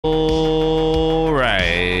Alrighty,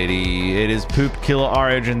 it is Poop Killer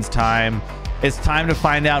Origins time. It's time to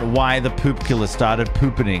find out why the Poop Killer started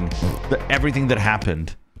pooping everything that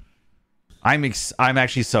happened. I'm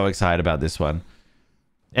actually so excited about this one.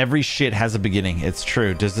 Every shit has a beginning. It's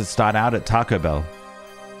true. Does it start out at Taco Bell?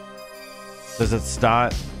 Does it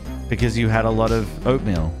start because you had a lot of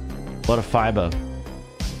oatmeal, a lot of fiber?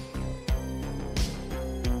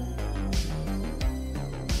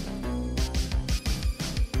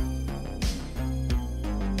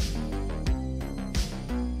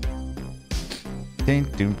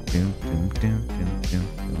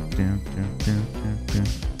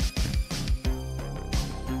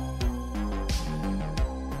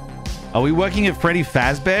 Are we working at Freddy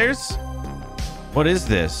Fazbear's? What is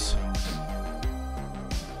this?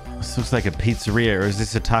 This looks like a pizzeria, or is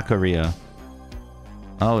this a taqueria?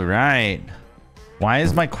 All right. Why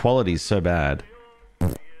is my quality so bad?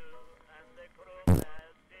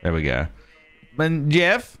 There we go. And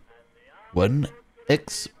Jeff,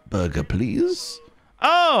 1X burger, please.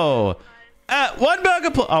 Oh, one burger.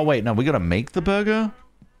 Oh wait, no, we gotta make the burger.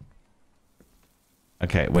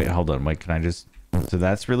 Okay, wait, hold on. Wait, can I just? So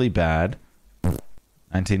that's really bad.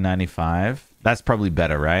 1995. That's probably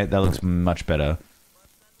better, right? That looks much better.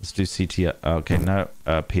 Let's do CT. Okay, no,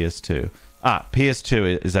 PS2. Ah,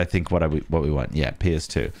 PS2 is I think what we want. Yeah,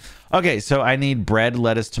 PS2. Okay, so I need bread,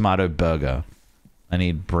 lettuce, tomato, burger. I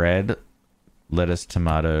need bread, lettuce,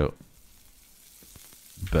 tomato,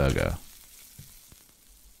 burger.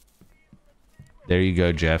 There you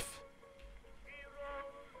go, Jeff.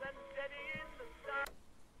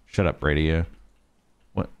 Shut up, radio.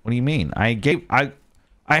 What do you mean? I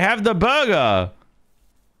have the burger.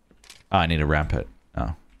 Oh, I need to wrap it.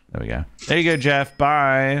 Oh, there we go. There you go, Jeff.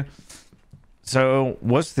 Bye. So,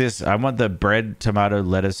 what's this? I want the bread, tomato,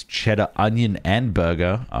 lettuce, cheddar, onion, and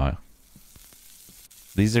burger. Oh.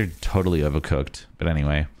 These are totally overcooked. But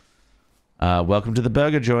anyway. Welcome to the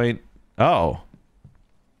burger joint. Oh.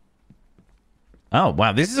 Oh,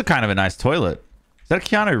 wow. This is a kind of a nice toilet. Is that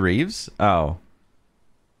Keanu Reeves? Oh.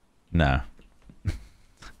 No.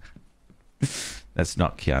 That's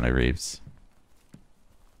not Keanu Reeves.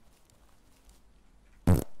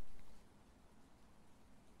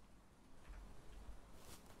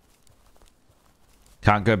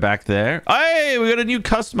 Can't go back there. Hey, we got a new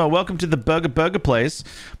customer. Welcome to the Burger Place.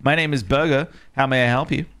 My name is Burger. How may I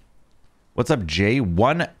help you? What's up, Jay?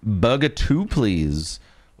 1 burger 2, please.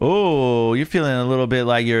 Oh, you're feeling a little bit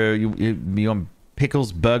like you're on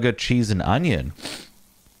pickles, burger, cheese, and onion.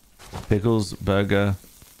 Pickles, burger,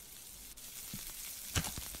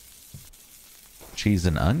 cheese,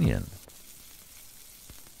 and onion.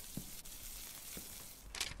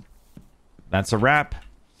 That's a wrap.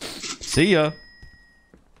 See ya.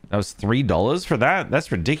 That was $3 for that?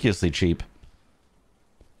 That's ridiculously cheap.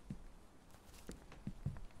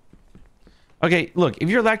 Okay, look, if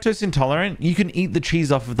you're lactose intolerant, you can eat the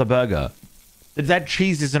cheese off of the burger. That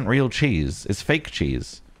cheese isn't real cheese. It's fake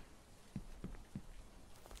cheese.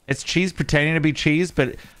 It's cheese pretending to be cheese,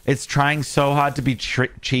 but it's trying so hard to be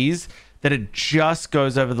cheese that it just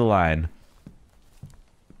goes over the line.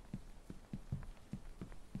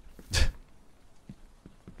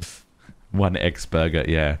 One X burger,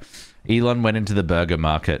 yeah. Elon went into the burger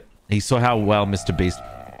market. He saw how well Mr. Beast...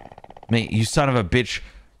 Mate, you son of a bitch...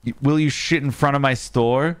 Will you shit in front of my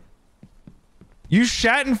store? You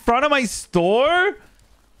shat in front of my store?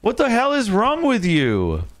 What the hell is wrong with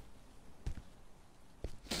you?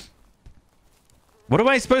 What am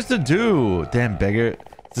I supposed to do? Damn beggar.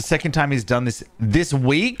 It's the second time he's done this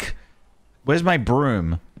week? Where's my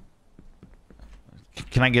broom?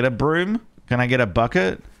 Can I get a broom? Can I get a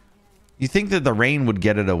bucket? You think that the rain would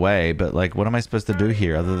get it away, but like, what am I supposed to do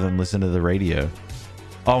here other than listen to the radio?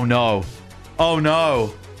 Oh no. Oh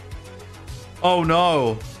no. Oh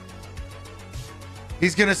no.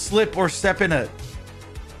 He's gonna slip or step in it.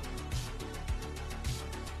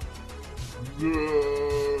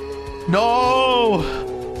 No!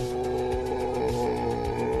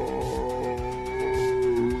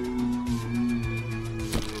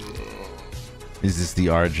 Is this the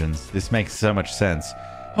origins? This makes so much sense.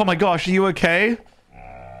 Oh my gosh, are you okay?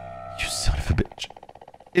 You son of a bitch.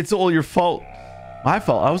 It's all your fault. My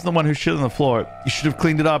fault. I was the one who shit on the floor. You should have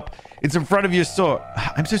cleaned it up. It's in front of your store.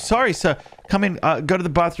 I'm so sorry, sir. Come in, go to the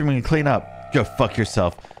bathroom and clean up. Go fuck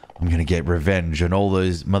yourself. I'm gonna get revenge on all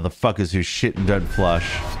those motherfuckers who shit and don't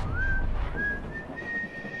flush.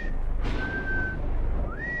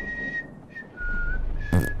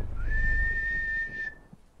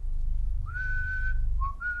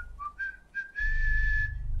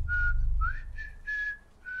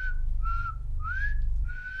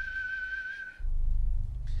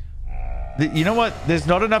 You know what? There's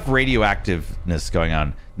not enough radioactiveness going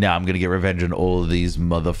on. Now I'm going to get revenge on all of these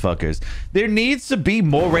motherfuckers. There needs to be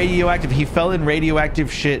more radioactive. He fell in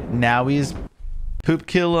radioactive shit. Now he's poop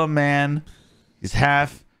killer, man. He's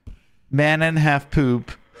half man and half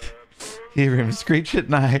poop. Hear him screech at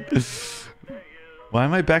night. Why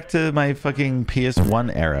am I back to my fucking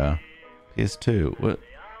PS1 era? PS2. What?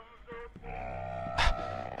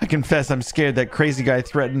 I confess I'm scared. That crazy guy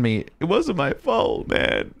threatened me. It wasn't my fault,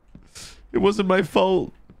 man. It wasn't my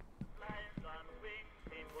fault.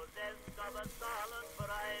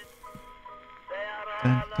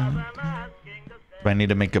 Dun, dun, dun. Do I need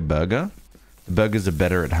to make a burger? The burgers are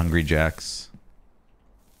better at Hungry Jack's.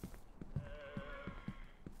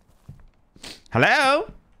 Hello?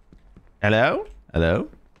 Hello? Hello?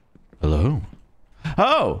 Hello?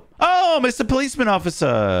 Oh! Oh, Mr. Policeman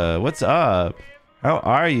Officer! What's up? How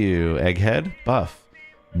are you, Egghead? Buff.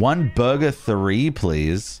 1 burger 3,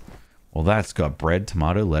 please. Well, that's got bread,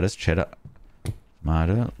 tomato, lettuce, cheddar.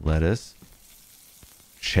 Tomato, lettuce,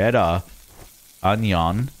 cheddar,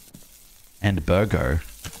 onion, and burger.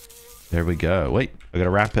 There we go. Wait, I gotta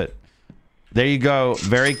wrap it. There you go.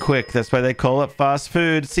 Very quick. That's why they call it fast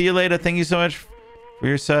food. See you later. Thank you so much for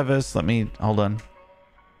your service. Let me... Hold on.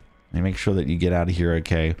 Let me make sure that you get out of here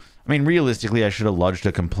okay. I mean, realistically, I should have lodged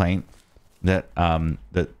a complaint that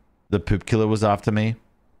that the poop killer was after me.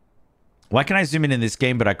 Why can I zoom in this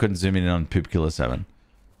game, but I couldn't zoom in on Poop Killer 7?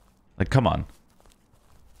 Like, come on.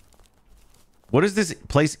 What is this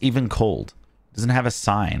place even called? It doesn't have a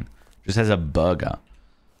sign. It just has a burger. I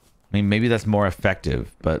mean, maybe that's more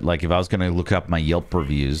effective, but like if I was going to look up my Yelp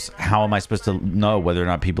reviews, how am I supposed to know whether or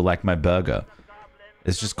not people like my burger?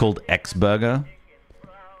 It's just called X Burger.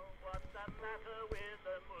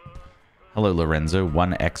 Hello, Lorenzo.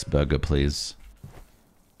 1 X Burger, please.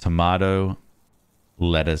 Tomato,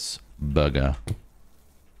 lettuce, burger.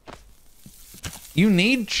 You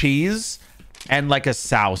need cheese and like a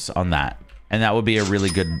sauce on that, and that would be a really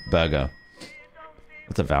good burger.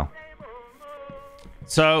 What's up, Val?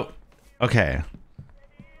 So, okay.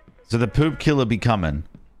 So the poop killer be coming,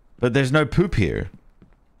 but there's no poop here.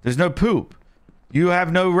 There's no poop. You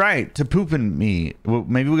have no right to poop in me. Well,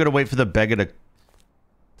 maybe we gotta wait for the beggar to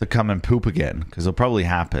come and poop again, because it'll probably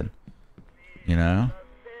happen. You know?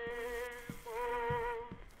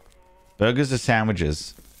 Burgers are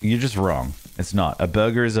sandwiches. You're just wrong. It's not. A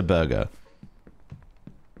burger is a burger.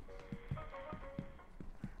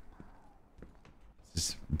 It's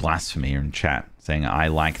just blasphemy in chat, saying I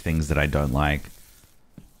like things that I don't like.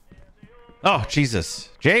 Oh, Jesus.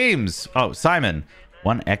 James! Oh, Simon.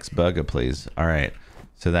 1 X burger, please. All right.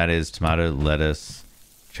 So that is tomato, lettuce,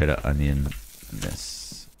 cheddar, onion, and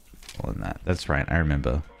this. All in that. That's right. I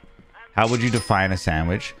remember. How would you define a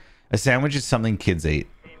sandwich? A sandwich is something kids eat.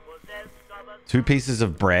 2 pieces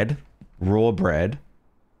of bread, raw bread.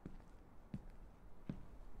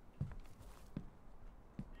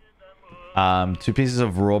 Two pieces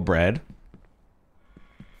of raw bread.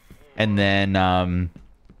 And then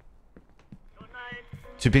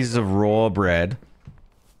 2 pieces of raw bread.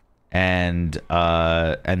 And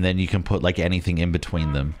then you can put like anything in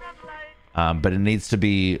between them. But it needs to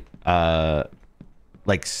be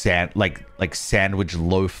like sandwich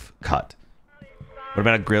loaf cut. What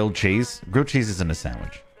about a grilled cheese? Grilled cheese isn't a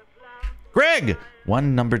sandwich. Greg!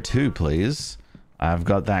 1 number 2, please. I've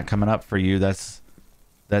got that coming up for you. That's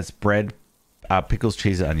bread, pickles,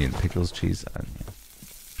 cheese, onion. Pickles, cheese, onion.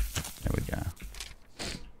 There we go.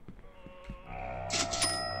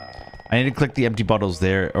 I need to click the empty bottles.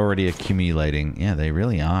 They're already accumulating. Yeah, they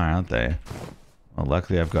really are, aren't they? Well,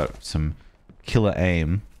 luckily I've got some killer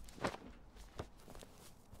aim.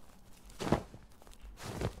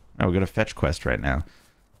 Oh, we got a fetch quest right now.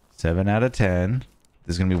 7 out of 10.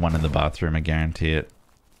 There's going to be 1 in the bathroom, I guarantee it.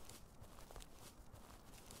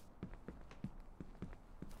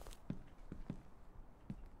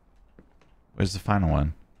 Where's the final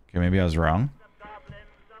one? Okay, maybe I was wrong.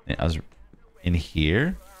 Yeah, I was in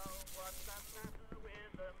here.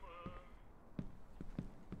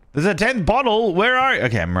 There's a 10th bottle. Where are you?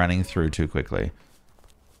 Okay, I'm running through too quickly.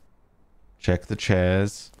 Check the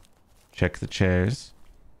chairs. Check the chairs.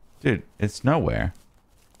 Dude, it's nowhere.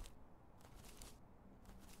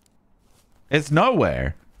 It's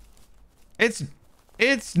nowhere.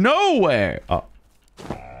 It's nowhere. Oh,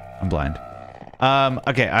 I'm blind.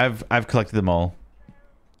 Okay, I've collected them all.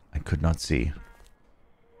 I could not see.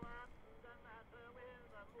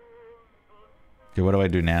 Okay, what do I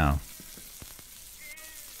do now?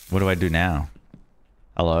 What do I do now?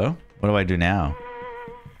 Hello? What do I do now?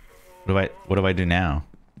 What do I do now?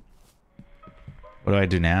 What do I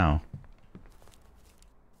do now?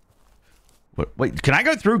 What, wait, can I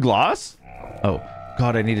go through glass? Oh,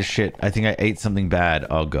 God, I need a shit. I think I ate something bad.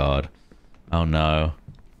 Oh, God. Oh, no.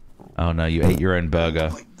 Oh, no, you ate your own burger.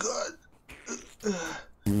 Oh, my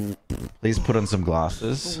God. Please put on some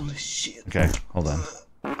glasses. Holy shit. Okay, hold on.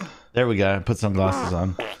 There we go. Put some glasses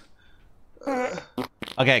on.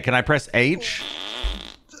 Okay, can I press H?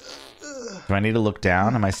 Do I need to look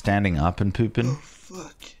down? Am I standing up and pooping? Oh,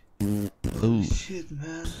 fuck. Ooh. Shit,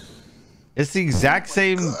 man. It's the exact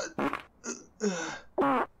same...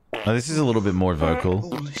 God. Oh, this is a little bit more vocal.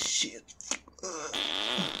 Holy shit.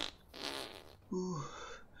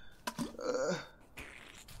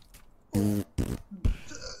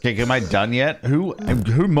 Okay, am I done yet? Who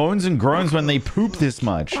moans and groans when they poop this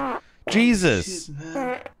much? Jesus. Shit,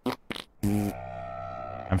 man.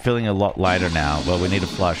 I'm feeling a lot lighter now. Well, we need to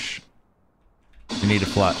flush. We need to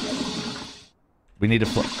flush. We need to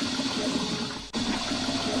flush.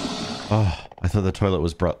 Oh, I thought the toilet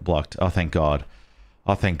was blocked. Oh, thank God.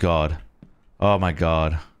 Oh, thank God. Oh, my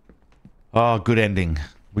God. Oh, good ending.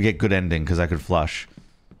 We get good ending because I could flush.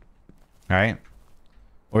 All right?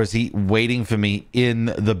 Or is he waiting for me in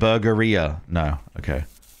the burgeria? No. Okay.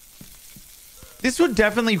 This would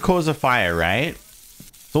definitely cause a fire, right?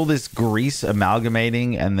 It's all this grease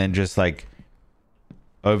amalgamating and then just like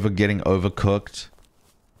getting overcooked.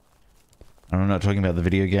 I'm not talking about the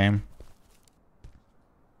video game.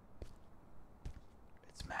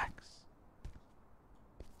 It's Max.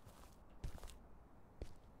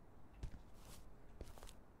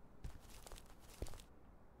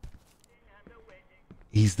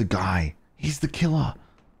 He's the guy. He's the killer.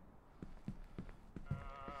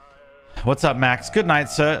 What's up, Max? Good night,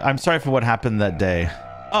 sir. I'm sorry for what happened that day.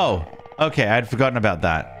 Oh, okay. I'd forgotten about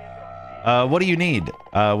that. What do you need?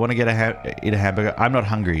 Want to eat a hamburger? I'm not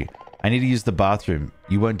hungry. I need to use the bathroom.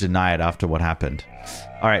 You won't deny it after what happened.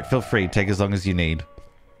 All right, feel free. Take as long as you need.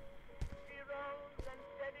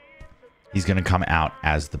 He's going to come out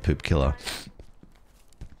as the poop killer.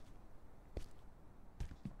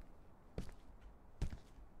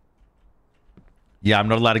 Yeah, I'm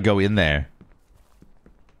not allowed to go in there.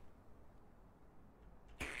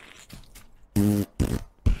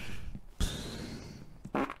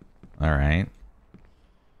 All right.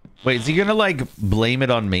 Wait, is he gonna like blame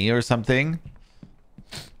it on me or something?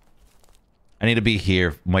 I need to be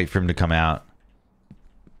here. Wait for him to come out.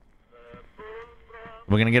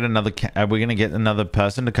 We're gonna get another. We're gonna get another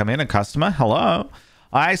person to come in. A customer. Hello.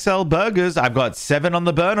 I sell burgers. I've got 7 on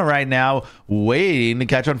the burner right now, waiting to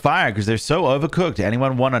catch on fire because they're so overcooked.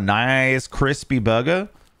 Anyone want a nice crispy burger?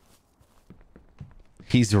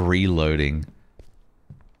 He's reloading.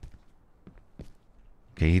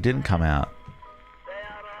 Okay, he didn't come out.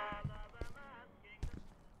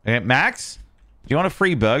 Okay, Max, do you want a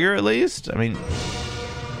free burger at least? I mean...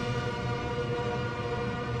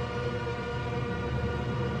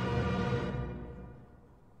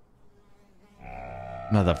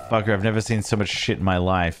 Motherfucker, I've never seen so much shit in my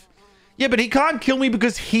life. Yeah, but he can't kill me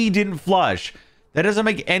because he didn't flush. That doesn't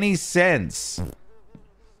make any sense.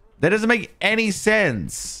 That doesn't make any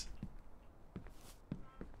sense.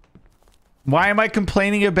 Why am I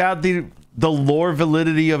complaining about the lore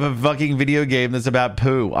validity of a fucking video game that's about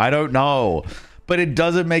poo? I don't know. But it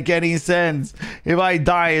doesn't make any sense. If I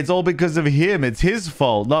die, it's all because of him. It's his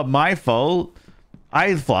fault, not my fault.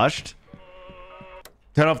 I flushed.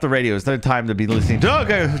 Turn off the radio. It's no time to be listening to... Oh,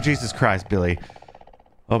 okay. Jesus Christ, Billy.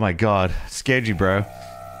 Oh, my God. Scared you, bro.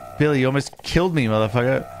 Billy, you almost killed me,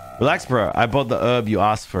 motherfucker. Relax, bro. I bought the herb you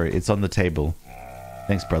asked for. It's on the table.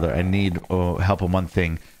 Thanks, brother. I need help on one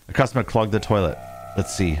thing. A customer clogged the toilet.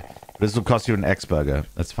 Let's see. This will cost you an X burger.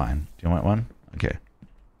 That's fine. Do you want one? Okay.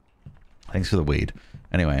 Thanks for the weed.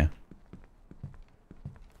 Anyway.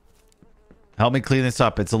 Help me clean this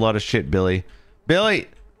up. It's a lot of shit, Billy. Billy!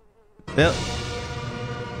 Bill...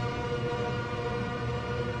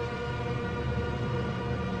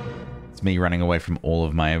 me running away from all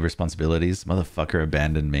of my responsibilities. Motherfucker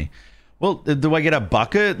abandoned me. Well, do I get a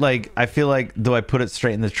bucket? Like, I feel like, do I put it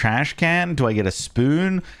straight in the trash can? Do I get a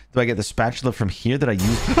spoon? Do I get the spatula from here that I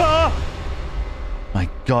use? Ah! My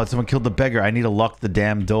God, someone killed the beggar. I need to lock the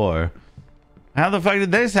damn door. How the fuck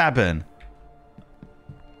did this happen?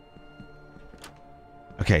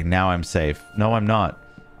 Okay, now I'm safe. No, I'm not.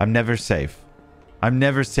 I'm never safe. I'm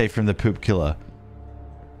never safe from the poop killer.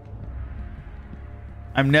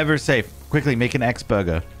 I'm never safe. Quickly, make an X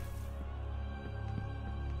burger.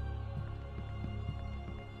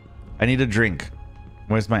 I need a drink.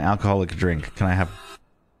 Where's my alcoholic drink? Can I have...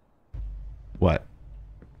 What?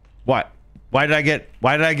 What? Why did I get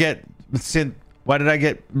synth? Why did I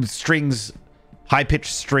get strings,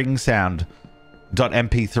 high-pitched string sound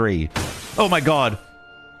 .mp3? Oh my God.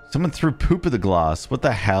 Someone threw poop at the glass. What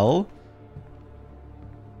the hell?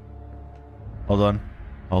 Hold on.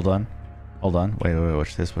 Hold on. Hold on. Wait,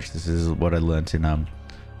 watch this. Watch this. This is what I learned in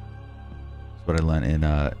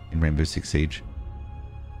Rainbow Six Siege.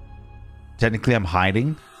 Technically I'm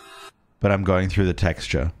hiding, but I'm going through the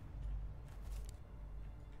texture.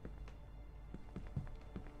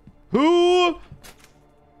 Who?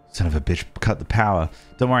 Son of a bitch, cut the power.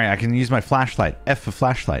 Don't worry, I can use my flashlight. F for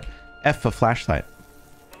flashlight. F for flashlight.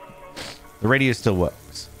 The radio still works.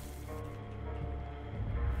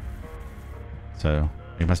 So,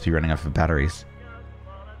 it must be running off of batteries.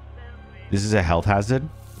 This is a health hazard.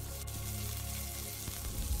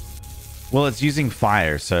 Well, it's using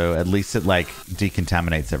fire, so at least it, like,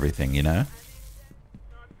 decontaminates everything, you know?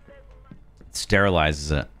 It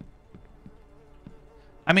sterilizes it.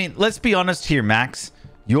 I mean, let's be honest here, Max.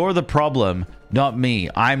 You're the problem, not me.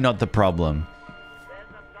 I'm not the problem.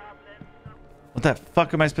 What the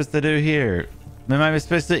fuck am I supposed to do here? Am I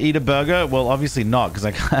supposed to eat a burger? Well, obviously not, because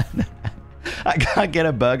I can't... I can't get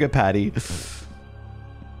a burger patty.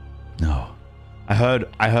 No. I heard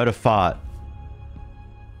a fart.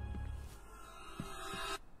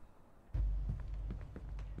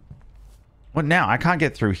 What now? I can't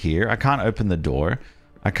get through here. I can't open the door.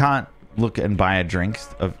 I can't look and buy a drink.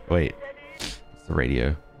 Wait. It's the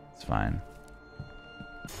radio. It's fine.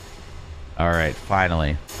 Alright,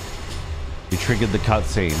 finally. We triggered the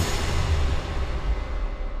cutscene.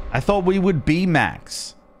 I thought we would be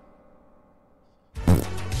Max.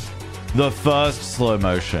 The first slow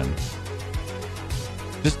motion.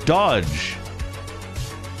 Just dodge.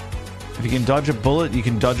 If you can dodge a bullet, you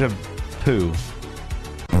can dodge a poo.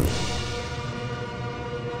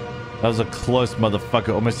 That was a close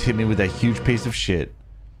motherfucker. Almost hit me with a huge piece of shit.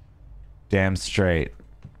 Damn straight.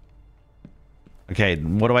 Okay,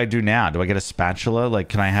 what do I do now? Do I get a spatula? Like,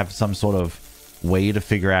 can I have some sort of way to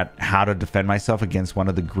figure out how to defend myself against one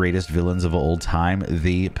of the greatest villains of all time,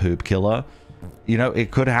 the Poop Killer? You know,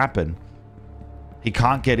 it could happen. He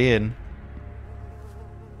can't get in.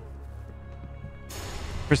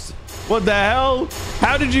 What the hell?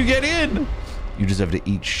 How did you get in? You deserve to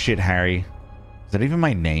eat shit, Harry. Is that even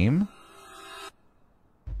my name?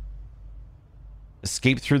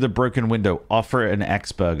 Escape through the broken window. Offer an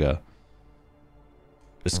X burger.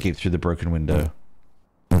 Escape through the broken window.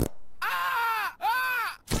 I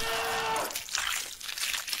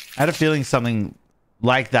had a feeling something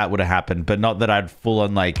like that would have happened, but not that I'd full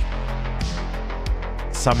on like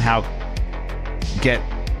somehow get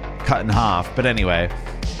cut in half. But anyway,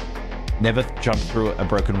 never jump through a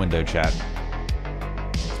broken window, chat.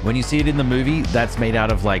 When you see it in the movie, that's made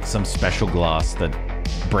out of like some special glass that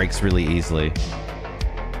breaks really easily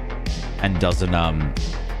and doesn't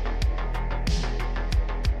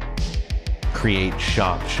create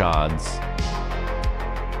sharp shards.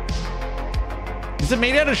 Is it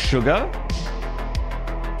made out of sugar?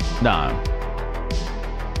 No.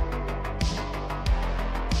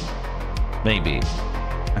 Maybe.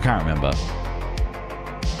 I can't remember.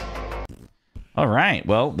 All right.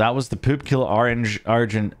 Well, that was the Poop Killer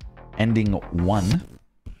Origin ending 1.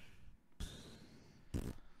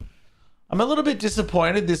 I'm a little bit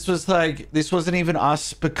disappointed. This wasn't even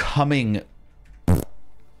us becoming,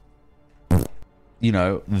 you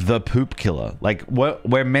know, the Poop Killer. Like,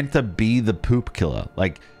 we're meant to be the Poop Killer.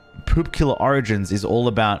 Like, Poop Killer Origins is all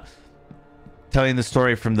about telling the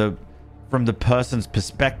story from the person's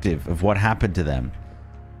perspective of what happened to them.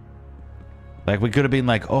 Like, we could have been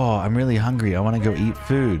like, oh, I'm really hungry. I want to go eat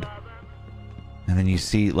food. And then you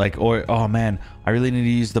see, like, or, oh, man, I really need to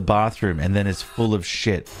use the bathroom. And then it's full of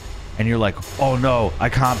shit. And you're like, oh, no, I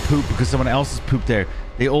can't poop because someone else has pooped there.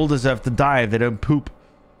 They all deserve to die if they don't poop.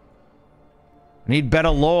 I need better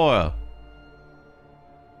lore.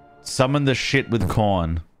 Summon the shit with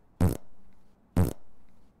corn.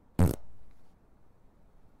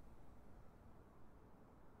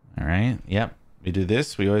 All right. Yep. We do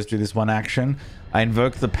this. We always do this one action. I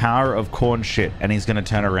invoke the power of corn shit, and he's going to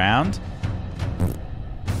turn around.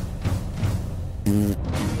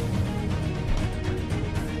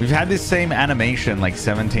 We've had this same animation like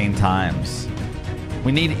 17 times.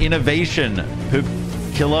 We need innovation, Poop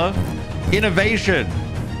Killer. Innovation!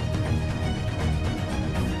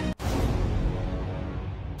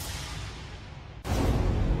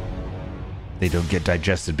 They don't get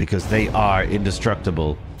digested because they are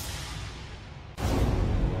indestructible.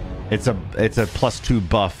 It's a +2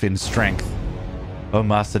 buff in strength. Oh,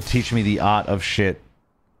 master, teach me the art of shit.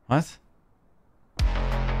 What?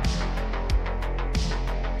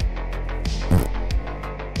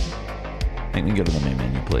 Make me go to the main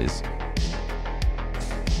menu, please.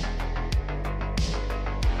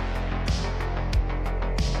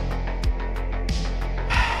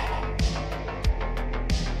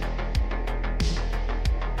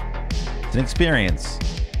 It's an experience.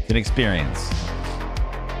 It's an experience.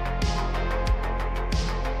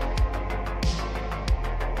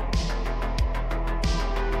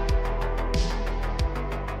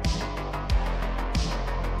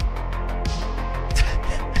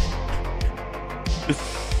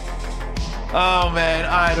 Oh man,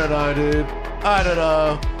 I don't know, dude. I don't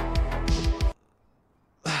know.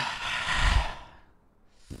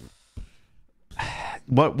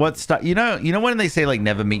 What stuff? You know when they say like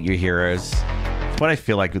never meet your heroes. It's what I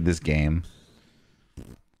feel like with this game.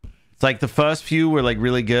 It's like the first few were like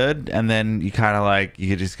really good, and then you kind of like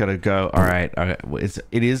you just gotta go. All right.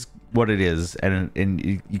 It is what it is,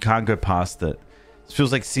 and you can't go past it. It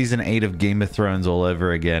feels like season 8 of Game of Thrones all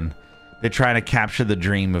over again. They're trying to capture the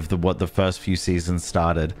dream of what the first few seasons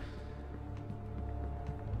started.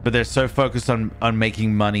 But they're so focused on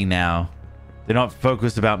making money now. They're not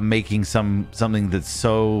focused about making something that's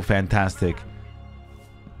so fantastic.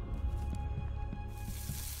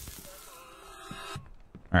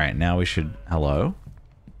 All right, now we should... Hello?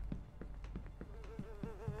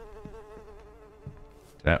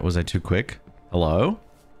 Was I too quick? Hello?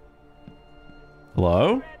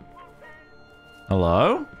 Hello?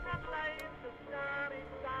 Hello?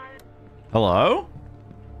 Hello?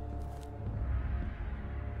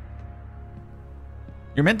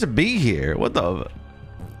 You're meant to be here. What the...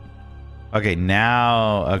 Okay,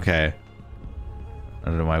 now... Okay. I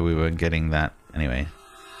don't know why we weren't getting that. Anyway.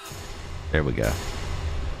 There we go.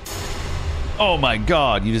 Oh my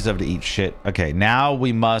god, you deserve to eat shit. Okay, now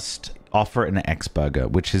we must offer an X burger,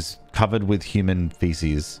 which is covered with human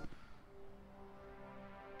feces.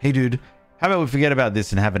 Hey dude, how about we forget about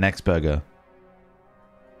this and have an X burger?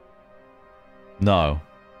 No.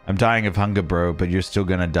 I'm dying of hunger, bro, but you're still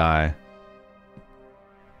gonna die.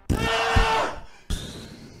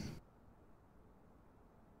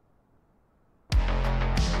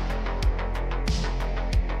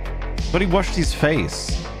 But he washed his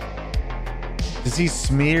face. Does he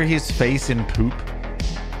smear his face in poop?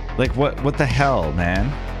 Like, what the hell,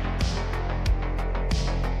 man?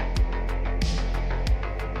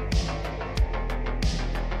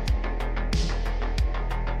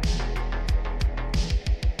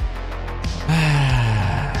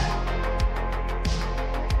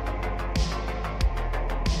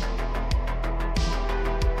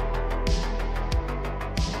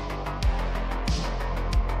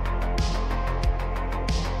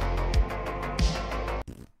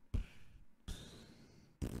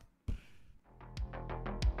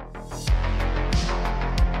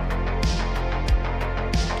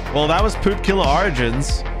 Well, that was Poop Killer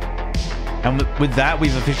Origins. And with that,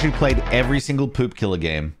 we've officially played every single Poop Killer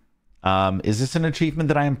game. Is this an achievement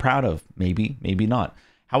that I am proud of? Maybe, maybe not.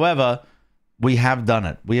 However, we have done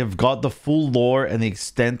it. We have got the full lore and the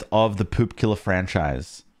extent of the Poop Killer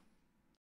franchise.